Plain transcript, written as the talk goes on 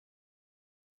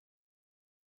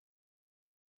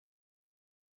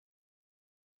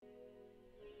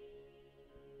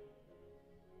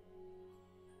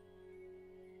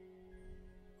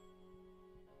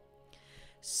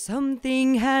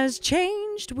Something has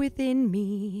changed within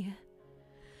me.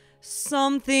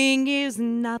 Something is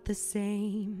not the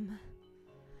same.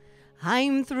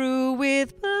 I'm through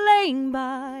with playing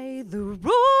by the rules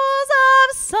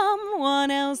of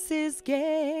someone else's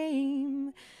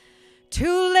game.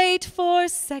 Too late for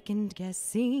second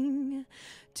guessing.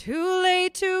 Too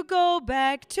late to go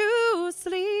back to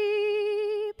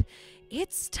sleep.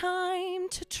 It's time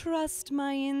to trust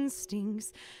my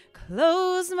instincts,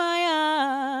 close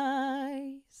my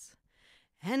eyes,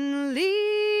 and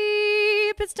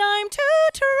leap. It's time to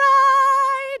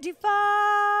try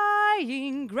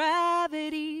defying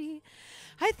gravity.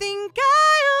 I think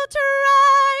I'll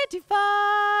try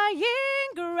defying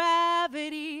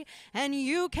gravity, and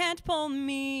you can't pull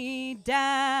me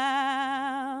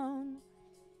down.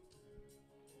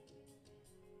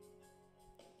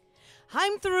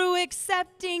 I'm through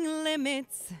accepting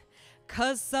limits,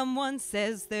 'cause someone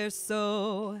says they're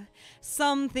so.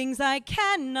 Some things I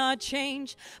cannot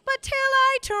change, but till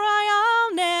I try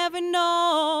I'll never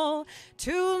know.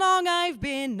 Too long I've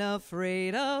been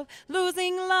afraid of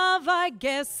losing love, I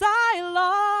guess I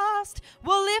lost.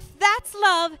 Well, if that's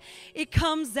love, it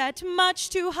comes at much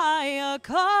too high a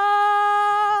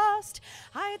cost.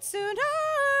 I'd sooner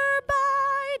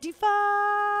buy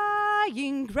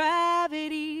defying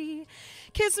gravity.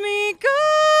 Kiss me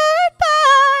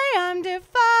goodbye, I'm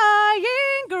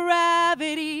defying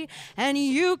gravity, and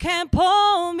you can't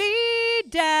pull me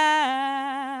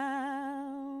down.